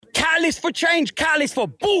Catalyst for change, catalyst for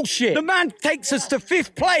bullshit. The man takes us to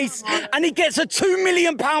 5th place and he gets a £2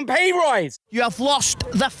 million pay rise. You have lost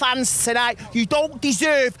the fans tonight. You don't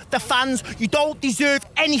deserve the fans. You don't deserve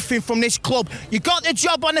anything from this club. You got the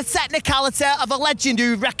job on the technicality of a legend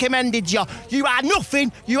who recommended you. You are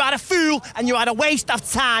nothing, you are a fool, and you are a waste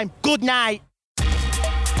of time. Good night.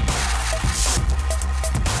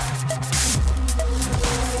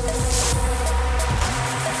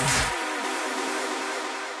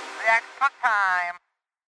 Time.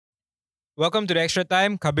 Welcome to the Extra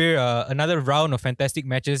Time. Kabir, another round of fantastic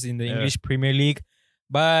matches in the English Premier League.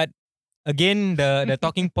 But again, the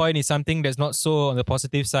talking point is something that's not so on the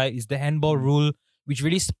positive side. Is the handball rule, which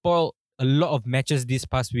really spoiled a lot of matches this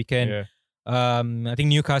past weekend. I think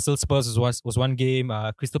Newcastle Spurs was one game.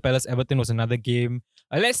 Crystal Palace Everton was another game.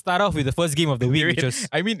 Let's start off with the first game of the week. Which was,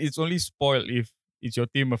 I mean, it's only spoiled if it's your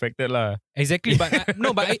team affected lah. Exactly. But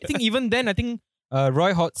no, but I think even then, I think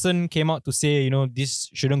Roy Hodgson came out to say, this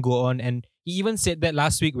shouldn't go on. And he even said that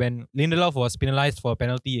last week when Lindelof was penalised for a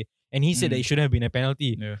penalty. And he said that it shouldn't have been a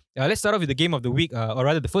penalty. Let's start off with the game of the week, or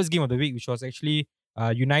rather the first game of the week, which was actually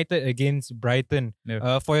United against Brighton.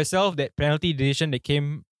 For yourself, that penalty decision that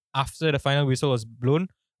came after the final whistle was blown,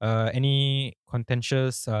 any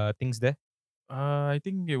contentious things there? I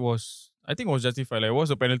think it was justified. Like, it was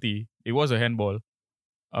a penalty. It was a handball.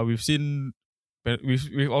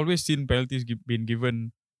 We've always seen penalties being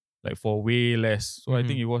given like for way less. So I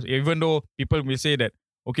think it was, even though people may say that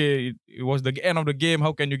okay, it was the end of the game,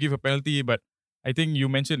 how can you give a penalty? But I think you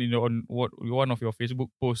mentioned on one of your Facebook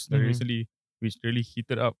posts recently, which really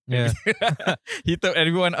heated up. Heated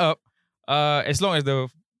everyone up. As long as the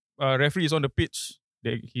referee is on the pitch,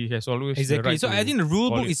 he has always the right So to I think the rule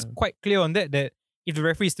book it. is quite clear on that if the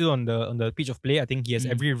referee is still on the pitch of play, I think he has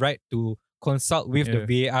every right to consult with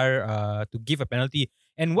the VAR to give a penalty.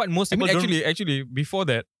 And what most people actually before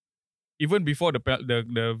that, even before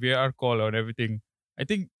the VAR call and everything, I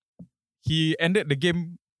think he ended the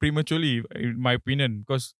game prematurely, in my opinion,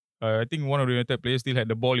 because I think one of the United players still had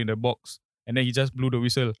the ball in the box, and then he just blew the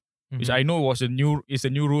whistle, which I know is a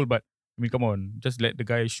new rule, but I mean, come on, just let the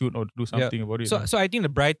guy shoot or do something about it. So I think the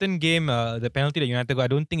Brighton game, the penalty that United got, I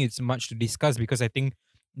don't think it's much to discuss because I think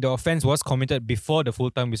the offense was committed before the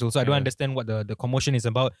full-time whistle. So I don't understand what the commotion is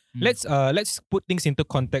about. Let's put things into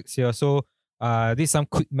context here. So this is some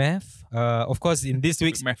quick math. Of course, in this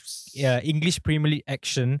week's English Premier League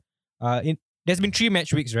action, there's been 3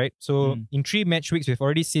 match weeks, right? So in 3 match weeks, we've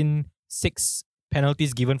already seen 6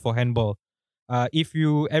 penalties given for handball. If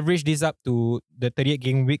you average this up to the 38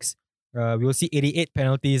 game weeks, we will see 88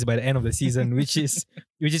 penalties by the end of the season, which is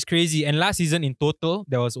crazy. And last season in total,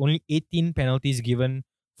 there was only 18 penalties given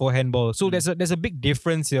for handball. So there's a big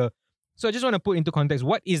difference here. So I just want to put into context,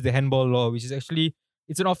 what is the handball law? Which is actually,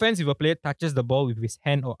 it's an offense if a player touches the ball with his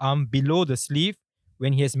hand or arm below the sleeve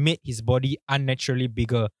when he has made his body unnaturally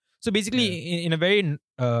bigger. So basically, in a very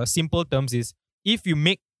simple terms, is if you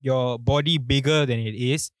make your body bigger than it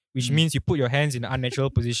is, which means you put your hands in an unnatural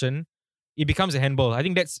position, it becomes a handball. I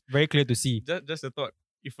think that's very clear to see. Just a thought.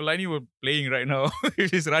 If Fellaini were playing right now,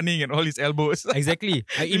 he's running and all his elbows. Exactly.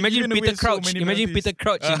 Imagine Peter Crouch. Imagine Peter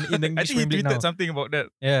Crouch in the English Premier League now. I think he tweeted something about that.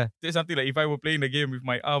 Yeah. Said something like, if I were playing the game with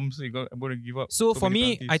my arms, I'm going to give up. So for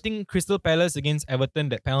me, penalties. I think Crystal Palace against Everton,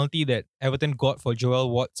 that penalty that Everton got for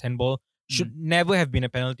Joel Watt's handball should never have been a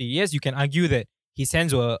penalty. Yes, you can argue that his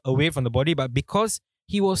hands were away from the body, but because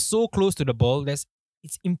he was so close to the ball, it's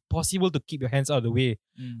impossible to keep your hands out of the way.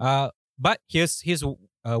 But here's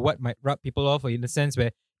what might rub people off, in the sense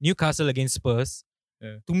where Newcastle against Spurs,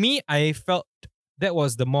 to me, I felt that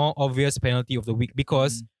was the more obvious penalty of the week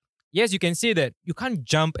because, yes, you can say that you can't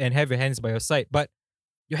jump and have your hands by your side, but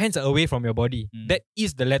your hands are away from your body. That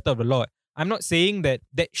is the letter of the law. I'm not saying that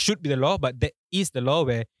should be the law, but that is the law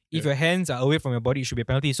where if your hands are away from your body, it should be a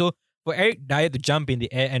penalty. So for Eric Dyer to jump in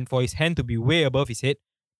the air and for his hand to be way above his head,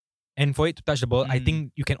 and for it to touch the ball, I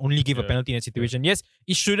think you can only give a penalty in a situation. Yes,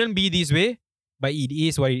 it shouldn't be this way, but it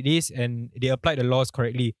is what it is, and they applied the laws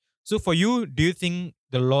correctly. So for you, do you think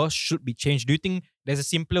the laws should be changed? Do you think there's a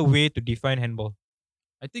simpler way to define handball?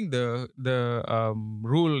 I think the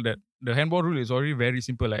handball rule is already very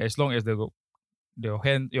simple. Like, as long as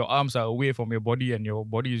your arms are away from your body and your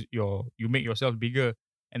body you make yourself bigger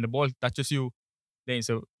and the ball touches you, then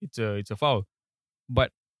it's a foul.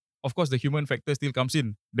 But of course, the human factor still comes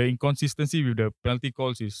in. The inconsistency with the penalty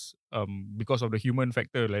calls is because of the human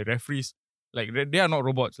factor. Like, referees, like, they are not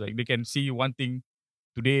robots. Like, they can see one thing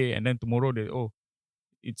today and then tomorrow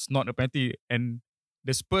it's not a penalty. And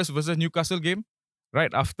the Spurs versus Newcastle game,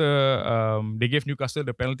 right after they gave Newcastle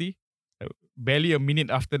the penalty, barely a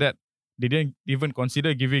minute after that, they didn't even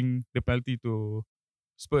consider giving the penalty to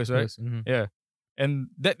Spurs, right? Yes, mhm. Yeah.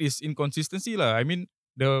 And that is inconsistency lah. I mean,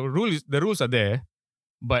 the rules are there,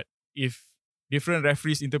 but if different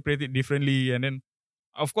referees interpret it differently, and then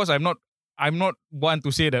of course I'm not one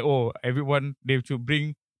to say that everyone they should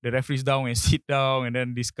bring the referees down and sit down and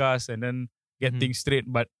then discuss and then get things straight,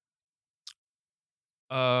 but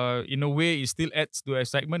in a way it still adds to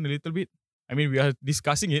excitement a little bit. I mean, we are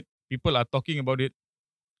discussing it, people are talking about it,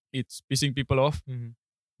 it's pissing people off,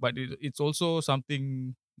 but it's also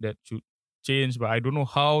something that should change, but I don't know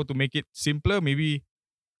how to make it simpler. Maybe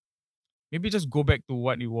just go back to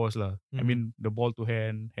what it was lah. I mean, the ball to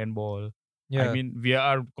handball. Yeah. I mean,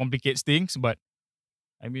 VAR complicates things, but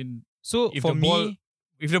I mean, So if for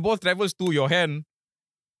if the ball travels to your hand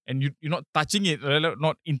and you're not touching it,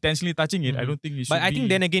 not intentionally touching it, I don't think it should but I be. think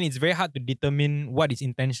then again, it's very hard to determine what is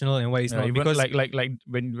intentional and what is not, even because like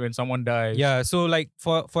when someone dies. yeah. So like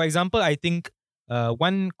for example, I think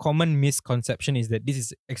one common misconception is that this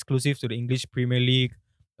is exclusive to the English Premier League,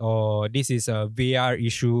 or this is a VAR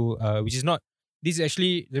issue, which is not. This is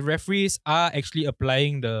actually, the referees are actually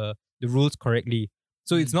applying the rules correctly.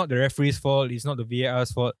 So it's not the referee's fault, it's not the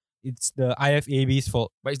VAR's fault, it's the IFAB's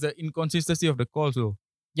fault. But it's the inconsistency of the calls though.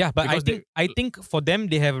 Yeah, but Because I think for them,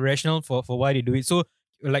 they have a rationale for why they do it. So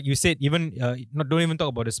like you said, even don't even talk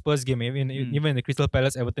about the Spurs game. Even in the Crystal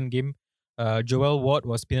Palace Everton game, Joel Ward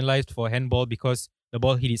was penalised for handball because the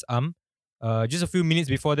ball hit his arm. Just a few minutes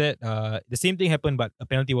before that, the same thing happened, but a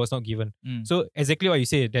penalty was not given. So exactly what you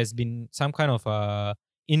say, there's been some kind of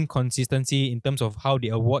inconsistency in terms of how they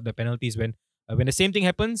award the penalties when the same thing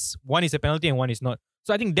happens, one is a penalty and one is not.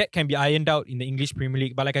 So I think that can be ironed out in the English Premier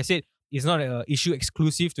League. But like I said, it's not an issue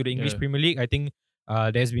exclusive to the English Premier League. I think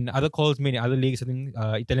there's been other calls made in other leagues. I think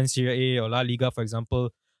Italian Serie A or La Liga, for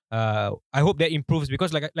example. I hope that improves,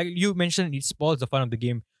 because like you mentioned, it spoils the fun of the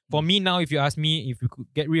game. For me now, if you ask me if we could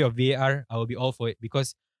get rid of VAR, I will be all for it,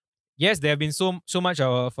 because yes, there have been so much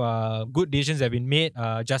of good decisions that have been made.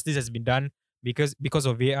 Justice has been done because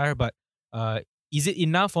of VAR, but is it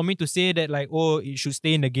enough for me to say that like, it should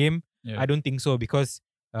stay in the game? I don't think so, because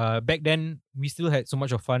back then we still had so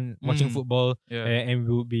much of fun watching football, and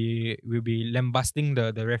we'll be lambasting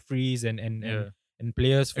the referees and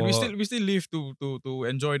players for. And we still live to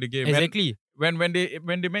enjoy the game. Exactly. When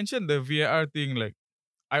they mentioned the VAR thing, like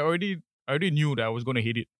I already knew that I was gonna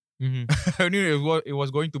hate it. I knew it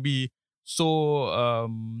was going to be so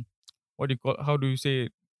how do you say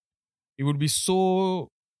it? It would be so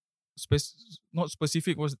not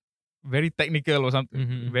specific, was very technical or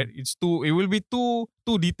something. It will be too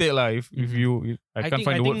detailed lah. If I can't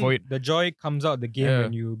find the word for it. The joy comes out of the game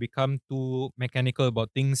when you become too mechanical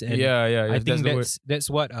about things. And I think that's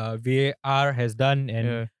what VAR has done.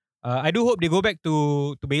 And I do hope they go back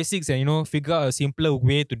to basics and figure out a simpler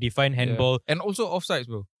way to define handball. And also offsides,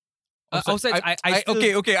 bro. Offsides, I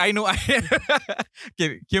still... Okay, I know.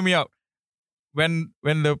 Okay, hear me out. When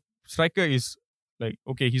the striker is like,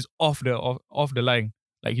 okay, he's off the line,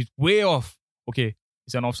 like he's way off, okay,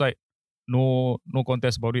 it's an offside, no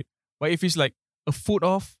contest about it. But if it's like a foot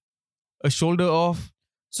off, a shoulder off,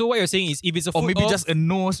 so what you're saying is, if it's a foot or maybe off, just a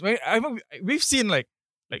nose, we've seen like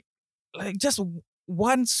just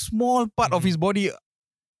one small part of his body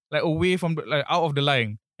like away from out of the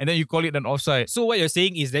line, and then you call it an offside. So what you're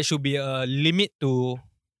saying is there should be a limit to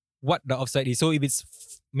what the offside is. So if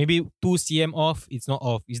it's maybe 2 cm off, it's not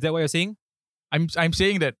off. Is that what you're saying? I'm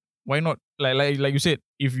saying that why not? Like you said,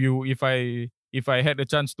 if I had the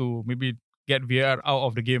chance to maybe get VAR out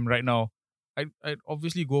of the game right now, I'd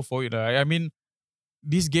obviously go for it. I mean,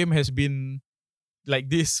 this game has been like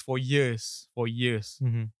this for years,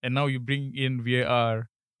 and now you bring in VAR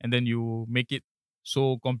and then you make it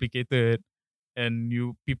so complicated, and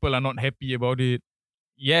people are not happy about it.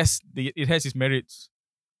 Yes, it has its merits.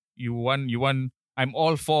 You want. I'm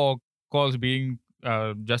all for calls being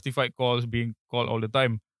justified, calls being called all the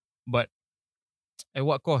time, but at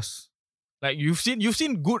what cost? Like you've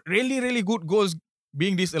seen good, really really good goals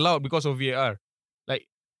being disallowed because of VAR. Like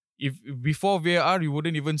if before VAR you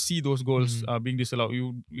wouldn't even see those goals being disallowed.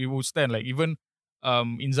 You would stand like even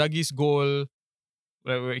Inzaghi's goal.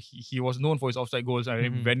 He was known for his offside goals.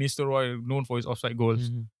 Van Nistelrooy known for his offside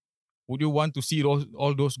goals. Would you want to see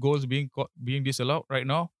all those goals being disallowed right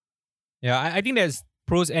now? Yeah, I think there's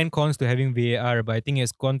pros and cons to having VAR, but I think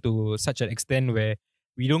it's gone to such an extent where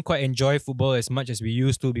we don't quite enjoy football as much as we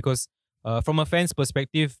used to, because from a fan's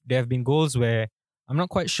perspective, there have been goals where I'm not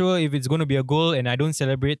quite sure if it's going to be a goal, and I don't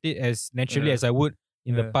celebrate it as naturally as I would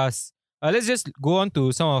in the past. Let's just go on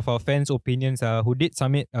to some of our fans' opinions who did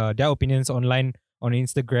submit their opinions online on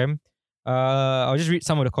Instagram. I'll just read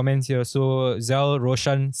some of the comments here. So Zal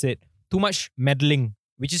Roshan said, too much meddling,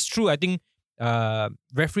 which is true. I think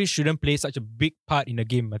referees shouldn't play such a big part in the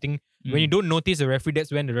game. I think when you don't notice the referee,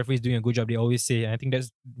 that's when the referee is doing a good job. They always say, and I think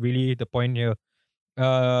that's really the point here.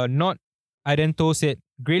 Not Idento said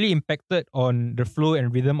greatly impacted on the flow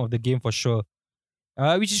and rhythm of the game for sure.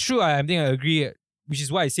 Which is true. I think I agree. Which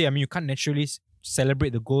is why I say, I mean, you can't naturally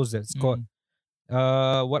celebrate the goals that scored.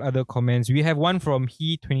 What other comments? We have one from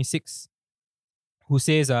He26 who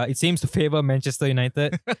says it seems to favor Manchester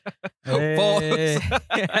United.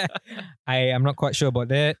 I am not quite sure about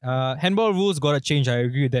that. Handball rules gotta change. I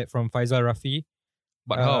agree with that from Faisal Rafi.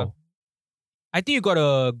 But how? I think you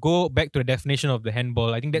gotta go back to the definition of the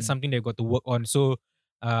handball. I think that's something they've got to work on. So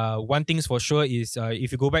one thing's for sure is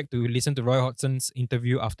if you go back to listen to Roy Hodgson's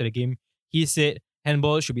interview after the game, he said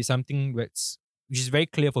handball should be something which is very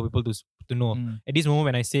clear for people to know. At this moment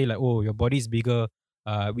when I say like, oh, your body is bigger,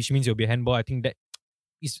 which means you'll be a handball, I think that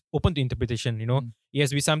is open to interpretation, you know. It has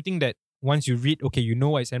to be something that once you read, okay, you know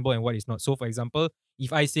what is handball and what is not. So for example,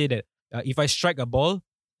 if I say that if I strike a ball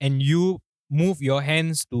and you move your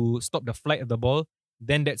hands to stop the flight of the ball,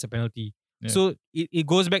 then that's a penalty. Yeah. So it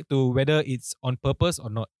goes back to whether it's on purpose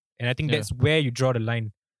or not. And I think that's where you draw the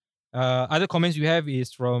line. Other comments we have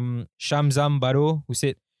is from Shamzam Baro, who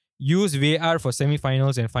said, use VAR for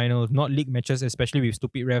semi-finals and finals, not league matches, especially with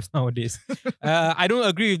stupid refs nowadays. I don't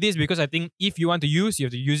agree with this because I think if you want to use, you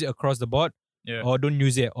have to use it across the board or don't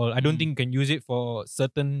use it at all. I don't think you can use it for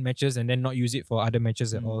certain matches and then not use it for other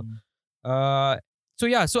matches at all.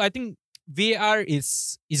 So I think VAR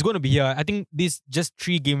is going to be here. I think this just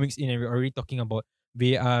 3 game weeks in and we're already talking about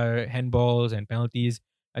VAR, handballs and penalties.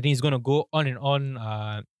 I think it's going to go on and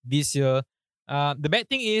on this year. The bad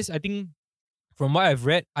thing is, I think from what I've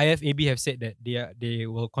read, IFAB have said that they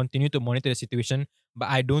will continue to monitor the situation, but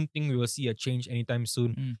I don't think we will see a change anytime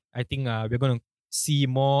soon. I think we're going to see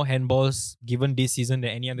more handballs given this season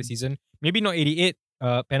than any other season. Maybe not 88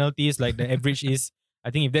 penalties like the average is. I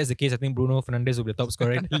think if that's the case, I think Bruno Fernandes will be the top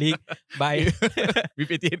scorer in the league by with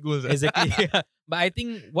 88 goals. Exactly. Yeah. But I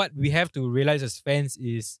think what we have to realize as fans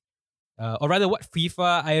is, or rather what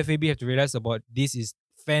FIFA, IFAB have to realize about this is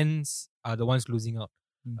fans are the ones losing out.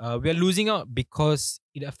 We are losing out because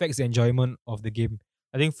it affects the enjoyment of the game.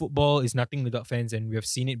 I think football is nothing without fans, and we have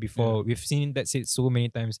seen it before. We've seen that said so many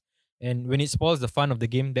times. And when it spoils the fun of the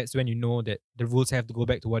game, that's when you know that the rules have to go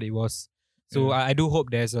back to what it was. So I do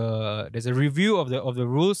hope there's a review of the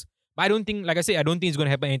rules. But I don't think, like I said, I don't think it's going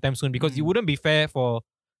to happen anytime soon because it wouldn't be fair for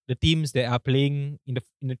the teams that are playing in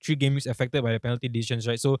the 3 game weeks affected by the penalty decisions,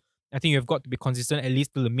 right? So I think you've got to be consistent at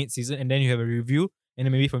least till the mid-season, and then you have a review. And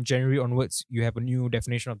then maybe from January onwards, you have a new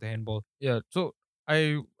definition of the handball. Yeah, so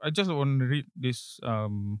I just want to read this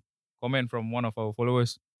comment from one of our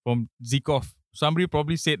followers, from Zikov. Somebody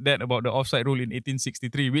probably said that about the offside rule in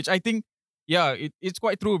 1863, which I think, it's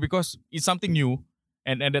quite true because it's something new.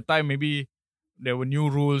 And at the time, maybe there were new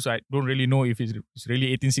rules. I don't really know if it's really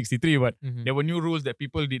 1863, but there were new rules that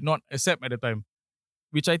people did not accept at the time.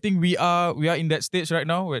 Which I think we are in that stage right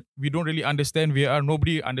now where we don't really understand VAR.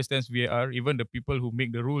 Nobody understands VAR. Even the people who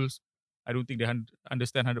make the rules, I don't think they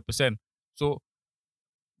understand 100%. So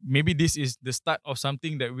maybe this is the start of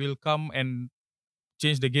something that will come and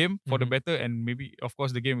change the game for the better. And maybe, of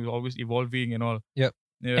course, the game is always evolving and all. Yep.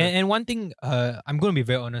 Yeah. And one thing, I'm going to be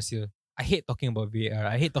very honest here. I hate talking about VAR.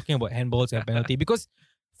 I hate talking about handballs and penalty because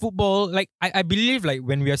football, like I believe, like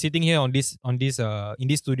when we are sitting here in this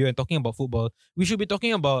studio and talking about football, we should be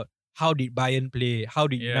talking about how did Bayern play, how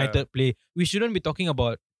did United play. We shouldn't be talking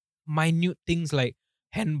about minute things like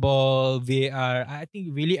handball, VAR. I think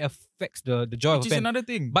it really affects the joy of a fan. Which is another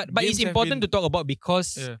thing. But it's important to talk about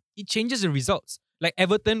because it changes the results. Like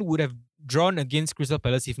Everton would have drawn against Crystal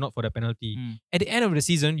Palace if not for the penalty. At the end of the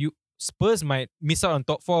season, Spurs might miss out on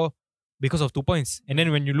top 4 because of 2 points. And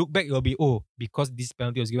then when you look back, it'll be, because this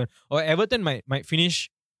penalty was given. Or Everton might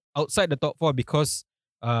finish outside the top 4 because,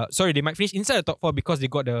 they might finish inside the top 4 because they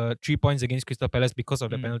got the 3 points against Crystal Palace because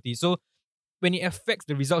of the penalty. So when it affects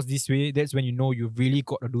the results this way, that's when you know you've really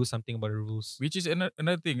got to do something about the rules. Which is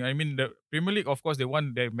another thing. I mean, the Premier League, of course, they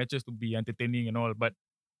want their matches to be entertaining and all, but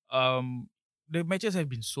the matches have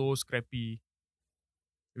been so scrappy.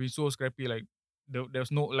 They've been so scrappy. Like there's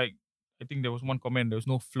no, like, I think there was one comment, there was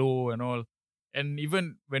no flow and all. And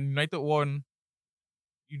even when United won,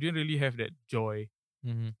 you didn't really have that joy.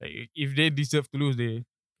 Like if they deserve to lose, they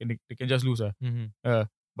can just lose.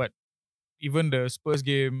 But even the Spurs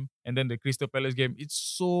game and then the Crystal Palace game, it's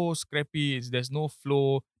so scrappy. There's no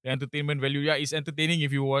flow. The entertainment value, it's entertaining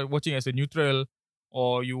if you are watching as a neutral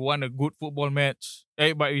or you want a good football match.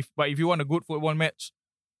 But if you want a good football match,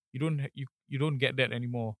 you don't get that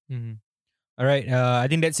anymore. All right, I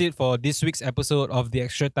think that's it for this week's episode of The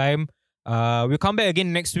Extra Time. We'll come back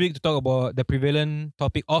again next week to talk about the prevalent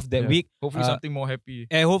topic of that week. Hopefully something more happy.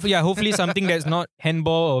 Hopefully something that's not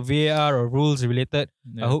handball or VAR or rules related.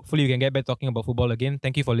 Yeah. Hopefully we can get back talking about football again.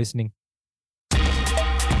 Thank you for listening.